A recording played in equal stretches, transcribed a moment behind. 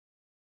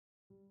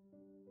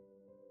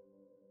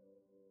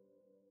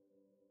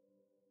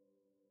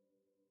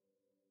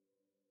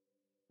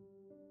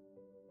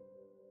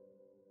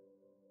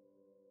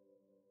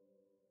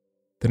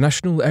The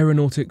National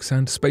Aeronautics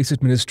and Space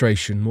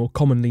Administration, more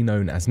commonly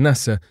known as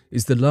NASA,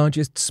 is the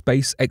largest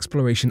space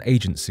exploration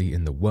agency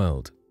in the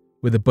world.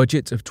 With a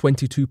budget of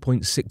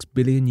 $22.6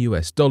 billion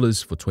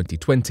for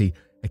 2020,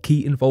 a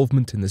key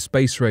involvement in the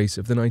space race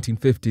of the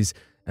 1950s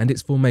and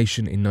its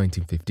formation in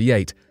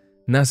 1958,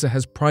 NASA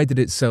has prided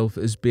itself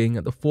as being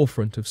at the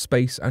forefront of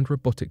space and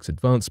robotics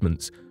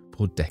advancements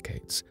for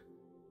decades.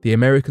 The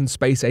American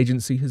Space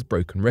Agency has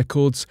broken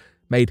records,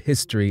 made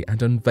history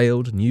and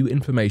unveiled new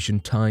information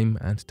time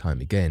and time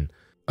again,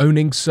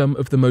 owning some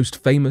of the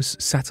most famous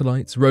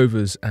satellites,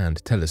 rovers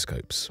and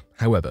telescopes.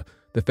 However,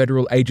 the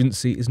federal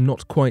agency is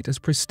not quite as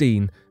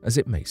pristine as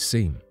it may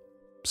seem.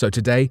 So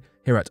today,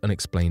 here at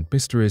Unexplained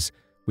Mysteries,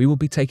 we will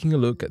be taking a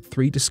look at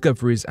 3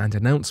 discoveries and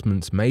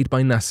announcements made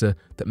by NASA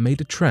that may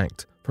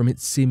detract from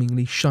its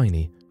seemingly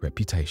shiny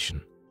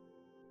reputation.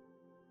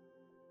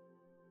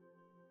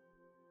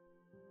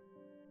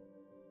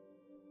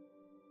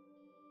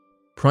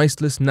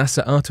 Priceless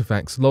NASA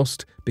artifacts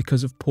lost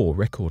because of poor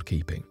record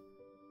keeping.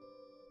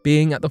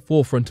 Being at the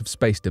forefront of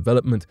space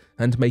development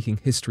and making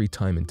history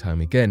time and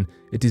time again,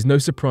 it is no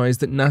surprise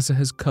that NASA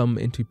has come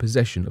into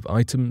possession of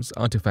items,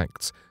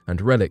 artifacts, and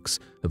relics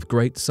of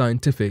great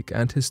scientific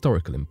and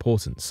historical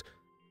importance.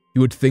 You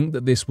would think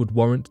that this would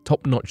warrant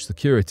top-notch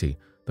security,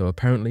 though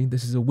apparently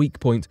this is a weak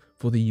point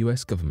for the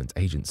US government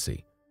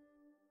agency.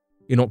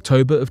 In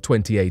October of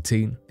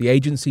 2018, the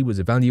agency was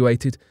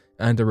evaluated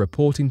and a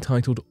report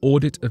entitled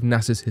Audit of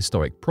NASA's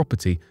Historic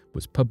Property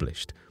was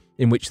published,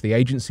 in which the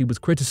agency was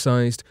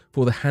criticized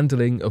for the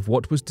handling of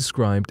what was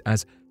described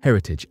as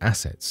heritage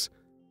assets.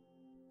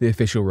 The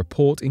official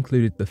report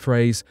included the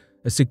phrase,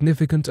 "A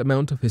significant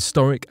amount of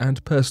historic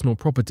and personal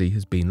property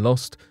has been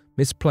lost,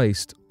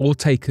 misplaced, or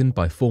taken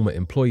by former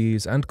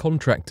employees and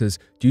contractors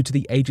due to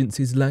the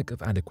agency's lack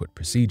of adequate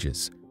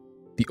procedures."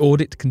 The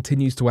audit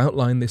continues to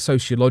outline the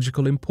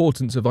sociological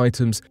importance of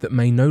items that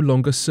may no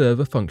longer serve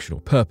a functional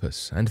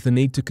purpose and the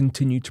need to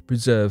continue to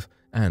preserve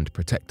and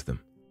protect them.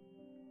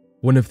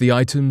 One of the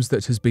items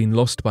that has been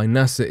lost by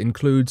NASA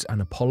includes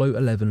an Apollo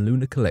 11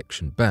 lunar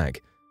collection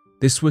bag.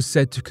 This was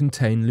said to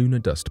contain lunar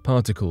dust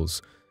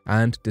particles,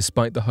 and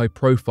despite the high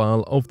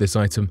profile of this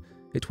item,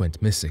 it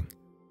went missing.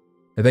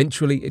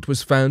 Eventually, it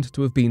was found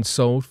to have been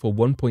sold for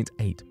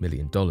 $1.8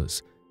 million.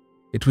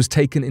 It was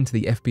taken into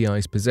the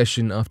FBI's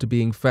possession after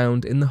being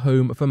found in the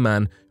home of a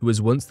man who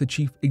was once the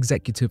chief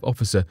executive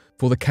officer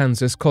for the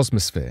Kansas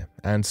Cosmosphere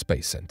and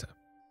Space Center.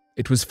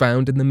 It was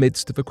found in the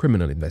midst of a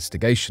criminal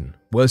investigation,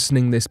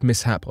 worsening this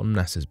mishap on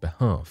NASA's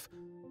behalf.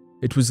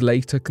 It was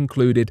later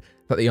concluded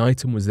that the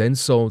item was then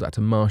sold at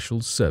a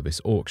Marshals Service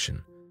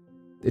auction.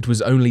 It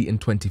was only in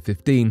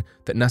 2015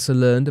 that NASA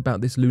learned about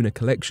this lunar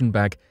collection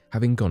bag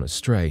having gone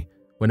astray,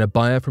 when a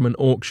buyer from an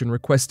auction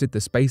requested the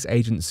space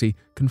agency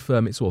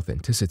confirm its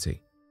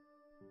authenticity.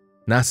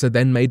 NASA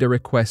then made a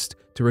request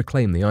to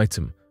reclaim the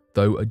item,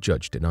 though a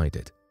judge denied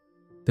it.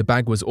 The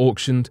bag was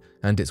auctioned,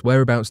 and its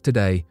whereabouts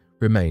today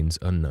remains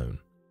unknown.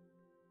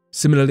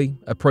 Similarly,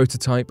 a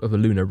prototype of a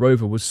lunar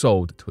rover was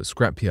sold to a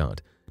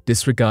scrapyard,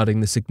 disregarding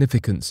the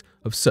significance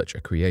of such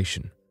a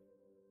creation.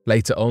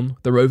 Later on,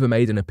 the rover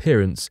made an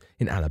appearance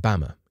in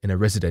Alabama, in a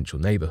residential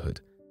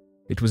neighborhood.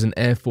 It was an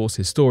Air Force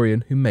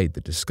historian who made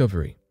the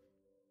discovery.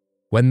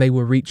 When they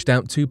were reached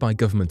out to by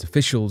government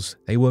officials,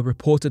 they were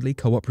reportedly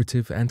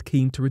cooperative and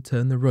keen to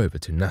return the rover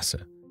to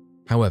NASA.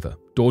 However,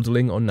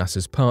 dawdling on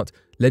NASA's part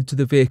led to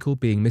the vehicle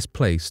being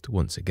misplaced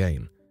once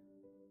again.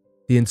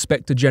 The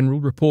Inspector General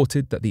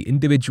reported that the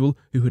individual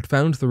who had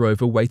found the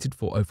rover waited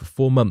for over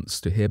 4 months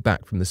to hear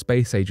back from the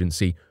space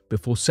agency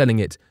before selling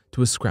it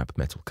to a scrap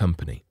metal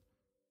company.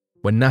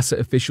 When NASA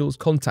officials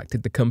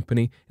contacted the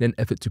company in an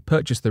effort to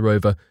purchase the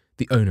rover,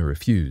 the owner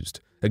refused,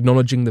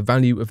 acknowledging the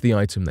value of the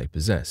item they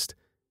possessed.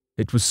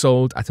 It was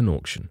sold at an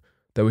auction,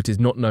 though it is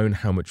not known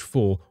how much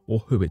for or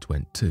who it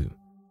went to.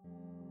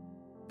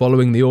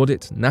 Following the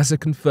audit, NASA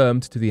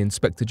confirmed to the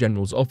Inspector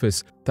General's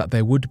office that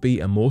there would be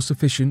a more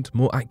sufficient,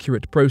 more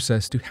accurate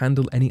process to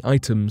handle any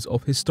items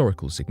of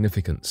historical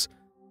significance.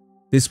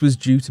 This was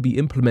due to be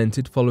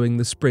implemented following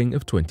the spring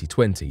of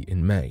 2020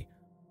 in May.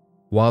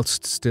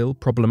 Whilst still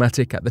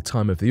problematic at the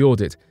time of the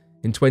audit,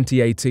 in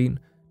 2018,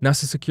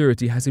 NASA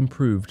security has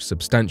improved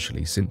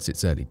substantially since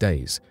its early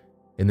days.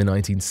 In the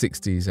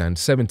 1960s and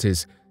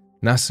 70s,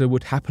 NASA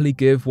would happily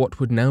give what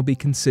would now be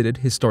considered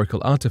historical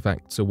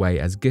artifacts away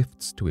as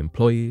gifts to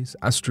employees,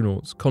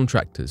 astronauts,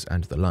 contractors,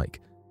 and the like,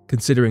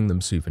 considering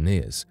them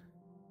souvenirs.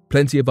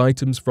 Plenty of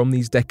items from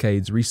these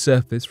decades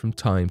resurface from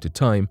time to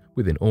time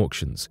within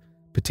auctions,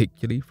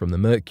 particularly from the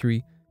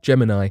Mercury,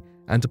 Gemini,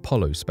 and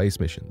Apollo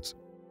space missions.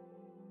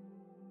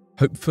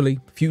 Hopefully,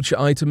 future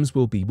items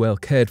will be well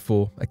cared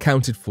for,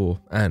 accounted for,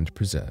 and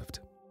preserved.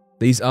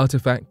 These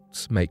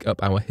artifacts make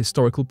up our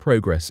historical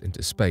progress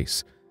into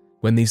space.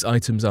 When these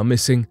items are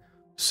missing,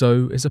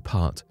 so is a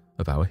part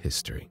of our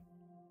history.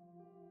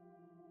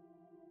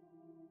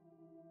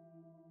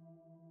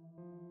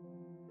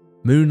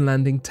 Moon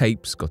landing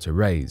tapes got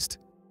erased.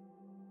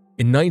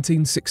 In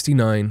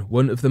 1969,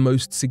 one of the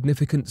most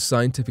significant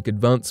scientific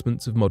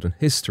advancements of modern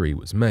history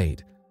was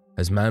made.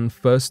 as man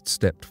first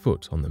stepped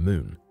foot on the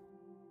moon.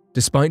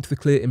 Despite the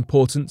clear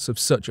importance of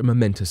such a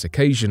momentous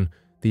occasion,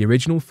 the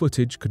original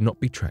footage could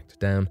not be tracked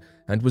down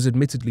and was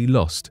admittedly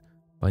lost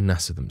by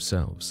NASA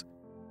themselves.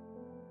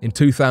 In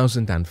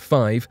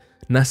 2005,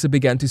 NASA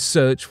began to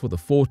search for the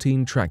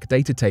 14-track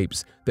data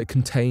tapes that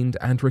contained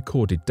and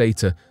recorded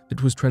data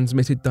that was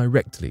transmitted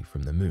directly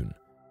from the moon.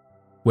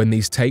 When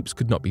these tapes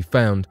could not be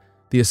found,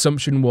 the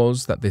assumption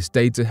was that this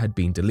data had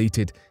been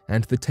deleted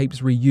and the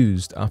tapes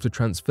reused after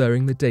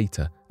transferring the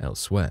data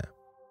elsewhere.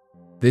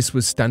 This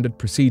was standard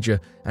procedure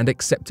and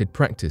accepted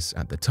practice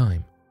at the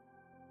time.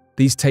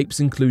 These tapes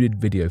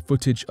included video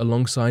footage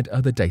alongside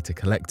other data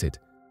collected.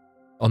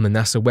 On the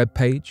NASA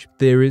webpage,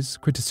 theories,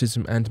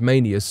 criticism, and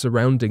mania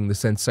surrounding the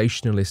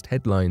sensationalist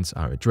headlines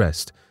are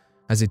addressed,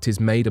 as it is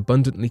made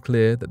abundantly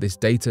clear that this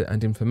data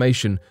and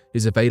information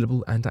is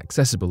available and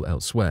accessible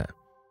elsewhere.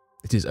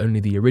 It is only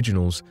the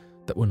originals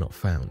that were not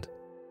found.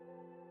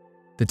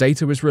 The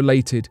data was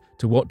related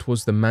to what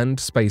was the Manned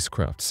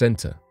Spacecraft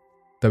Center,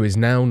 though is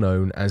now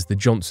known as the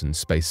Johnson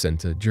Space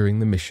Center during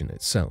the mission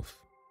itself.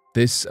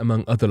 This,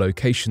 among other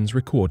locations,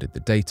 recorded the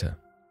data.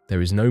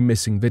 There is no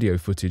missing video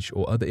footage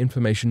or other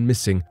information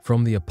missing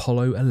from the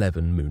Apollo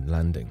 11 moon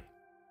landing.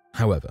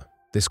 However,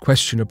 this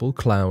questionable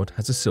cloud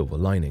has a silver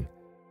lining.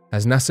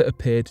 As NASA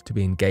appeared to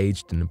be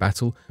engaged in a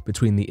battle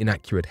between the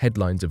inaccurate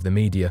headlines of the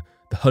media,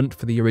 the hunt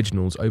for the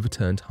originals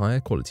overturned higher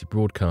quality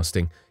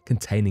broadcasting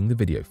containing the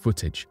video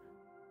footage.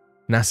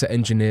 NASA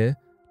engineer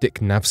Dick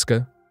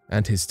Navska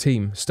and his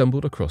team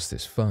stumbled across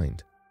this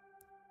find.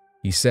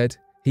 He said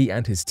he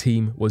and his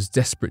team was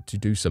desperate to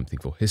do something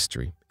for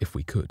history, if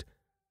we could.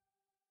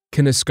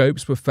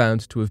 Kinescopes were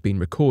found to have been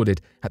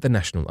recorded at the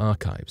National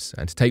Archives,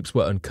 and tapes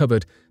were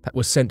uncovered that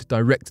were sent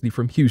directly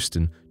from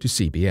Houston to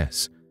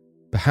CBS.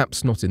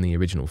 Perhaps not in the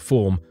original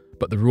form,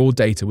 but the raw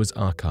data was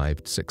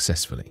archived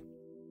successfully.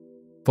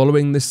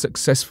 Following this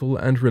successful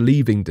and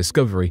relieving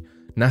discovery,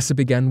 NASA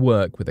began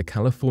work with a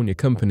California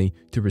company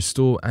to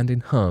restore and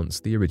enhance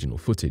the original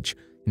footage,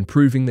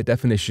 improving the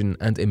definition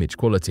and image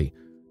quality,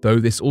 though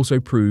this also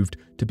proved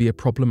to be a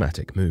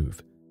problematic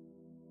move.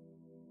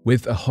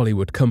 With a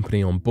Hollywood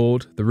company on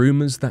board, the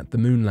rumors that the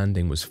moon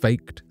landing was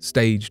faked,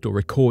 staged, or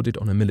recorded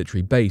on a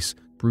military base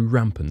grew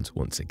rampant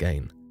once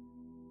again.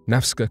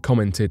 Navska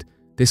commented,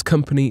 "This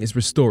company is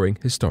restoring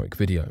historic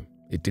video.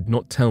 It did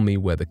not tell me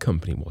where the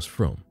company was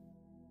from."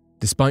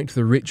 Despite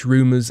the rich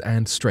rumors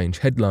and strange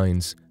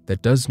headlines, there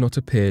does not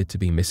appear to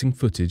be missing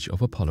footage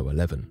of Apollo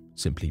 11,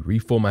 simply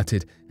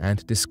reformatted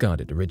and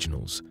discarded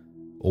originals.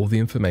 All the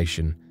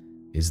information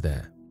is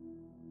there.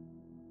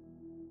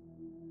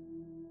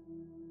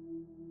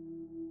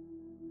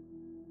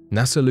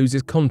 NASA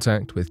loses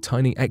contact with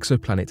tiny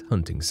exoplanet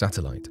hunting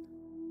satellite.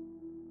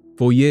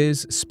 For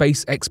years,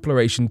 space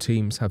exploration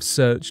teams have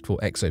searched for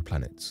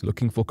exoplanets,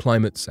 looking for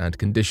climates and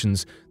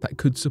conditions that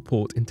could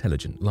support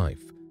intelligent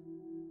life.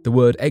 The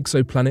word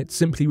exoplanet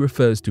simply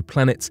refers to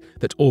planets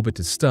that orbit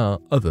a star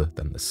other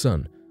than the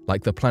Sun,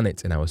 like the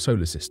planets in our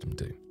solar system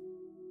do.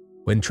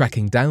 When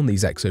tracking down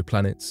these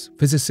exoplanets,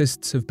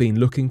 physicists have been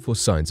looking for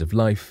signs of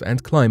life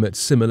and climate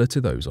similar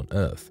to those on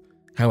Earth.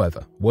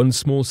 However, one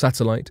small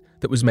satellite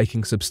that was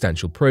making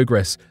substantial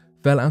progress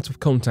fell out of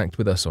contact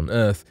with us on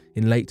Earth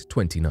in late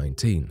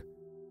 2019.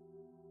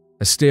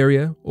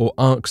 Asteria, or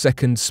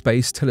arc-second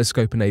space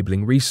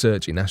telescope-enabling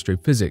research in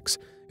astrophysics,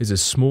 is a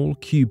small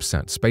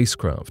CubeSat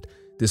spacecraft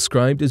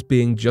described as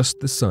being just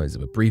the size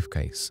of a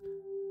briefcase.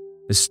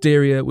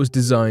 Asteria was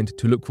designed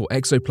to look for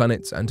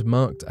exoplanets and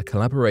marked a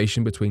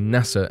collaboration between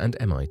NASA and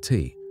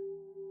MIT.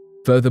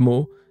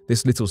 Furthermore,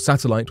 this little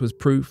satellite was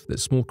proof that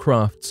small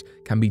crafts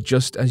can be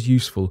just as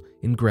useful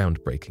in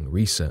groundbreaking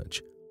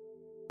research.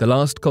 The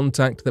last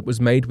contact that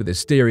was made with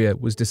Asteria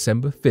was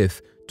December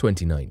 5,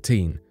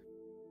 2019.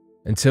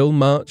 Until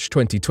March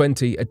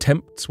 2020,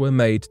 attempts were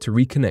made to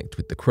reconnect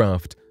with the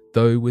craft,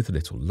 though with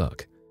little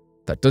luck.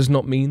 That does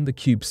not mean the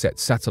CubeSat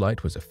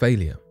satellite was a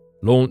failure.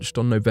 Launched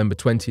on November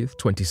 20,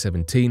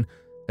 2017,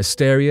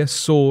 Asteria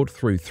soared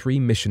through 3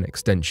 mission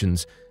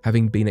extensions,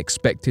 having been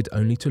expected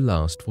only to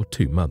last for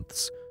 2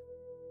 months.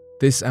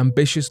 This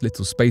ambitious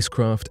little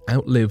spacecraft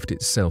outlived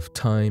itself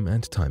time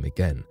and time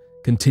again,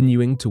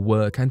 continuing to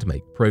work and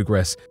make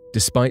progress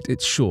despite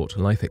its short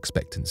life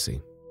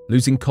expectancy.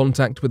 Losing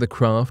contact with a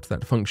craft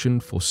that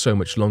functioned for so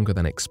much longer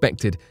than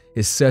expected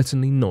is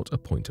certainly not a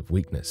point of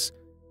weakness.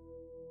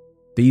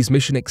 These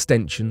mission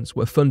extensions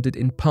were funded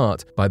in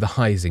part by the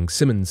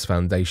Heising-Simmons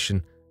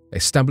Foundation,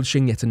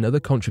 establishing yet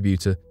another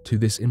contributor to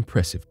this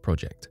impressive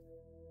project.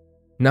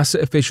 NASA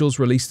officials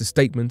released a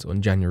statement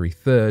on January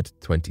 3,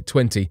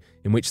 2020,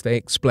 in which they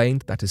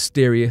explained that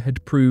Asteria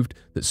had proved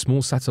that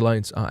small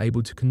satellites are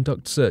able to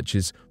conduct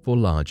searches for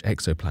large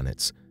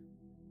exoplanets.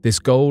 This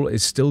goal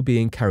is still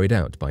being carried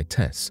out by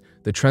TESS,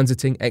 the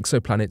Transiting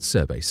Exoplanet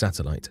Survey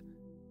satellite.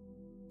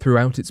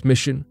 Throughout its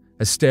mission,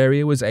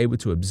 Asteria was able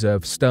to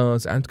observe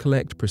stars and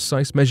collect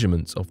precise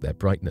measurements of their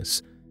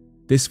brightness.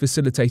 This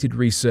facilitated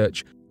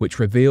research, which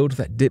revealed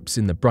that dips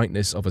in the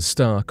brightness of a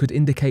star could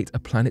indicate a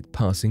planet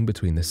passing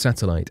between the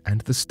satellite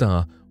and the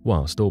star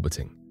whilst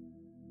orbiting.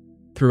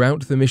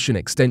 Throughout the mission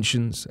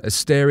extensions,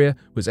 Asteria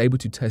was able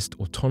to test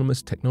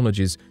autonomous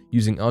technologies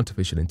using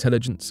artificial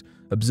intelligence,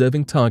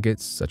 observing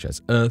targets such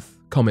as Earth,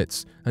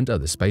 comets, and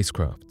other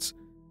spacecrafts.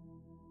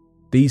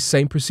 These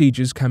same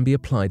procedures can be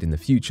applied in the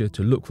future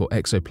to look for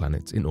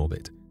exoplanets in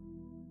orbit.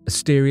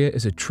 Asteria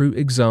is a true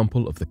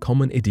example of the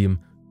common idiom,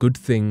 good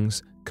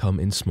things come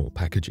in small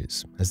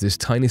packages, as this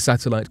tiny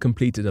satellite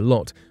completed a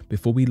lot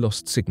before we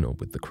lost signal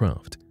with the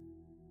craft.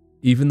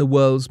 Even the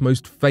world's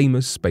most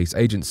famous space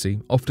agency,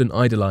 often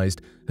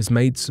idolized, has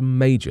made some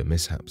major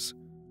mishaps.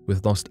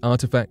 With lost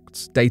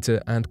artifacts,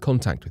 data, and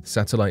contact with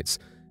satellites,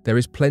 there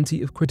is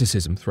plenty of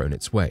criticism thrown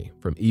its way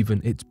from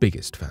even its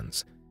biggest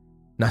fans.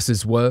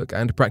 NASA's work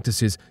and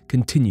practices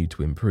continue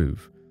to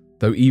improve,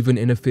 though even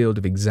in a field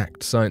of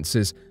exact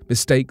sciences,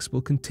 mistakes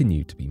will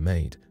continue to be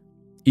made.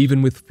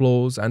 Even with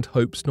flaws and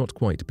hopes not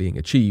quite being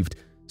achieved,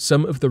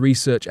 some of the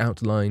research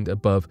outlined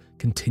above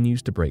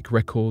continues to break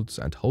records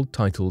and hold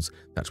titles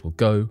that will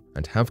go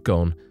and have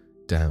gone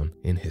down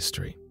in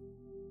history.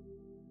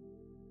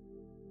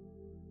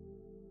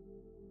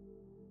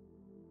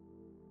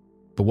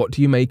 But what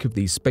do you make of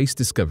these space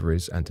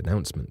discoveries and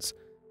announcements?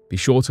 Be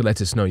sure to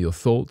let us know your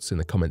thoughts in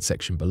the comment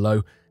section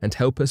below and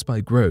help us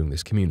by growing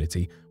this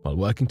community while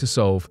working to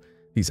solve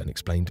these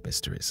unexplained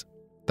mysteries.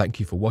 Thank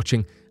you for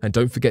watching, and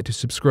don't forget to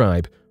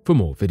subscribe for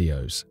more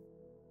videos.